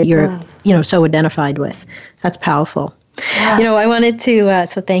 that you're, so identified with. That's powerful. Yeah. I wanted to,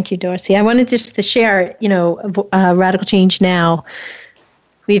 so thank you, Dorcy. I wanted just to share, Radical Change Now.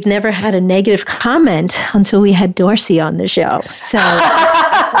 We've never had a negative comment until we had Dorcy on the show. So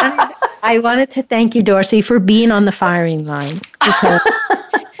I wanted to thank you, Dorcy, for being on the firing line, because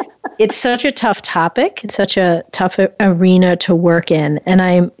it's such a tough topic. It's such a tough arena to work in. And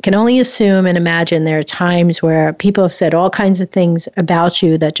I can only assume and imagine there are times where people have said all kinds of things about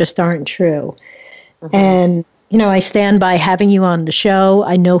you that just aren't true. Mm-hmm. And, I stand by having you on the show.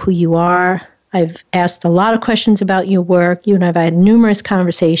 I know who you are. I've asked a lot of questions about your work. You and I have had numerous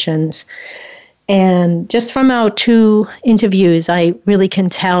conversations. And just from our 2 interviews, I really can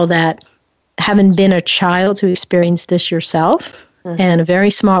tell that having been a child who experienced this yourself, and a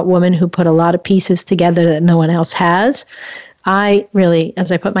very smart woman who put a lot of pieces together that no one else has, I really,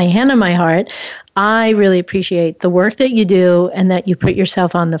 as I put my hand on my heart, I really appreciate the work that you do and that you put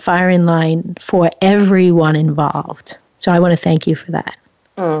yourself on the firing line for everyone involved. So I want to thank you for that.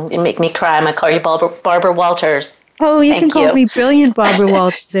 You make me cry. I'm going to call you Barbara Walters. Oh, you can call me Brilliant Barbara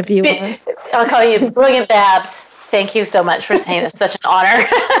Walters if you want. I'll call you Brilliant Babs. Thank you so much for saying it's such an honor.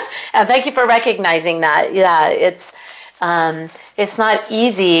 And thank you for recognizing that. Yeah, it's not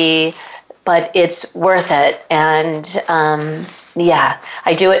easy, but it's worth it. And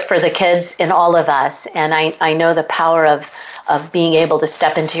I do it for the kids in all of us. And I know the power of being able to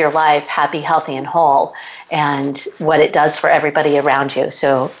step into your life happy, healthy, and whole, and what it does for everybody around you.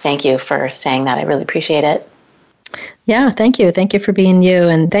 So thank you for saying that. I really appreciate it. Yeah, thank you. Thank you for being you.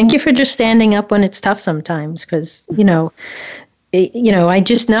 And thank you for just standing up when it's tough sometimes, because, I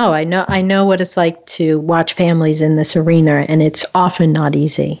just know. I know what it's like to watch families in this arena, and it's often not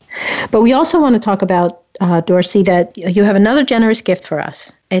easy. But we also want to talk about, Dorcy, that you have another generous gift for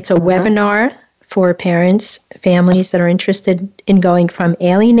us. It's a webinar for parents, families that are interested in going from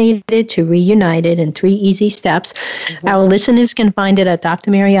alienated to reunited in 3 easy steps. Our listeners can find it at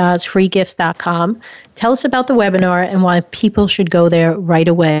drmaryozfreegifts.com. Tell us about the webinar and why people should go there right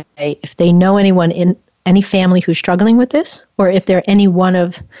away if they know anyone in any family who's struggling with this, or if they're any one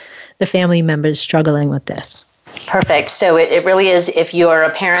of the family members struggling with this. Perfect. So it really is, if you're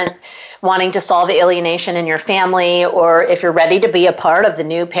a parent wanting to solve alienation in your family, or if you're ready to be a part of the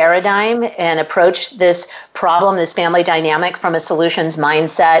new paradigm and approach this problem, this family dynamic from a solutions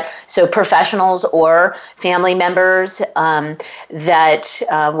mindset. So professionals or family members, we're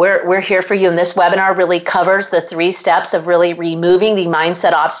here for you. And this webinar really covers the 3 steps of really removing the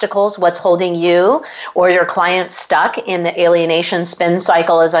mindset obstacles, what's holding you or your clients stuck in the alienation spin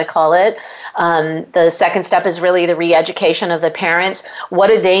cycle, as I call it. The second step is really the re-education of the parents.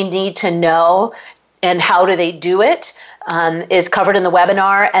 What do they need to know and how do they do it is covered in the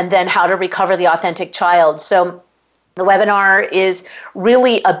webinar, and then how to recover the authentic child. So the webinar is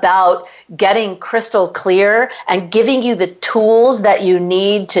really about getting crystal clear and giving you the tools that you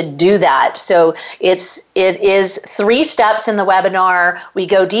need to do that. So it is 3 steps in the webinar. We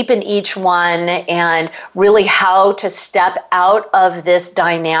go deep in each one, and really how to step out of this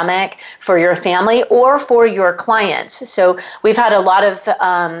dynamic for your family or for your clients. So we've had a lot of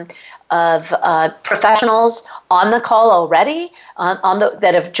professionals on the call already,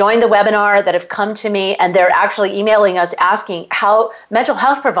 that have joined the webinar, that have come to me, and they're actually emailing us asking how mental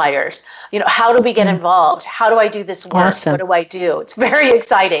health providers, how do we get involved? How do I do this work? Awesome. What do I do? It's very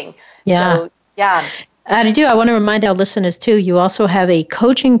exciting. Yeah. So, yeah. I want to remind our listeners, too, you also have a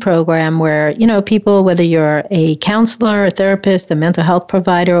coaching program where, people, whether you're a counselor, a therapist, a mental health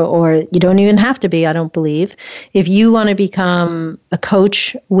provider, or you don't even have to be, I don't believe. If you want to become a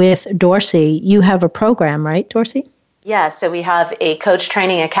coach with Dorcy, you have a program, right, Dorcy? Yeah, so we have a coach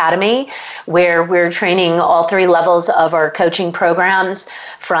training academy where we're training all 3 levels of our coaching programs,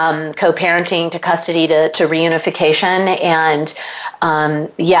 from co-parenting to custody to reunification. And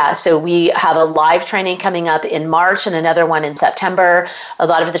so we have a live training coming up in March and another one in September. A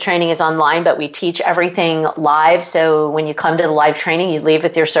lot of the training is online, but we teach everything live. So when you come to the live training, you leave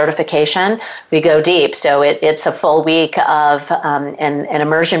with your certification. We go deep. So it's a full week of an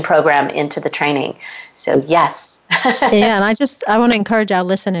immersion program into the training. So yes. Yeah, and I want to encourage our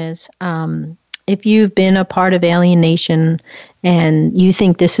listeners, if you've been a part of alienation and you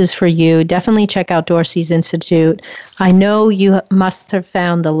think this is for you, definitely check out Dorcy's Institute. I know you must have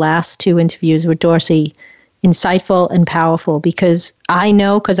found the last 2 interviews with Dorcy insightful and powerful, because I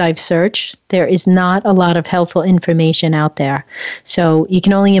know, because I've searched, there is not a lot of helpful information out there. So you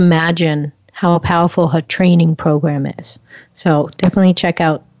can only imagine how powerful her training program is. So definitely check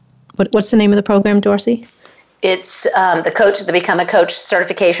out, what's the name of the program, Dorcy? It's the Become a Coach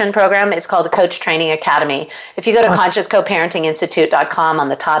certification program. It's called the Coach Training Academy. If you go to ConsciousCoParentingInstitute.com, on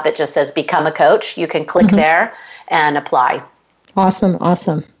the top it just says Become a Coach. You can click there and apply.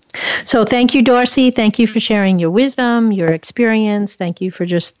 Awesome. So thank you, Dorcy. Thank you for sharing your wisdom, your experience. Thank you for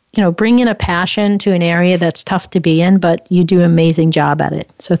just, bringing a passion to an area that's tough to be in, but you do an amazing job at it.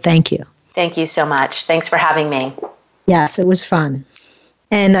 So thank you. Thank you so much. Thanks for having me. Yes, it was fun.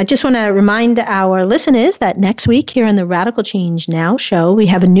 And I just want to remind our listeners that next week here on the Radical Change Now show, we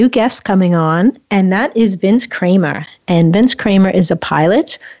have a new guest coming on, and that is Vince Kramer. And Vince Kramer is a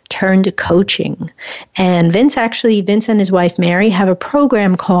pilot turned coaching. And Vince and his wife Mary have a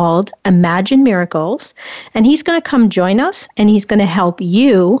program called Imagine Miracles. And he's going to come join us, and he's going to help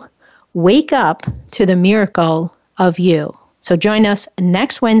you wake up to the miracle of you. So join us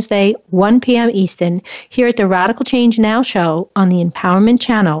next Wednesday, 1 p.m. Eastern, here at the Radical Change Now show on the Empowerment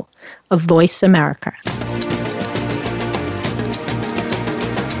Channel of Voice America.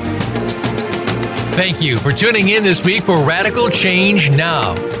 Thank you for tuning in this week for Radical Change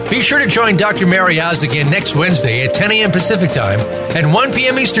Now. Be sure to join Dr. Mary Oz again next Wednesday at 10 a.m. Pacific Time and 1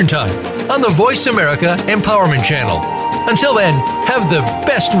 p.m. Eastern Time on the Voice America Empowerment Channel. Until then, have the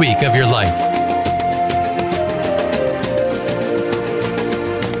best week of your life.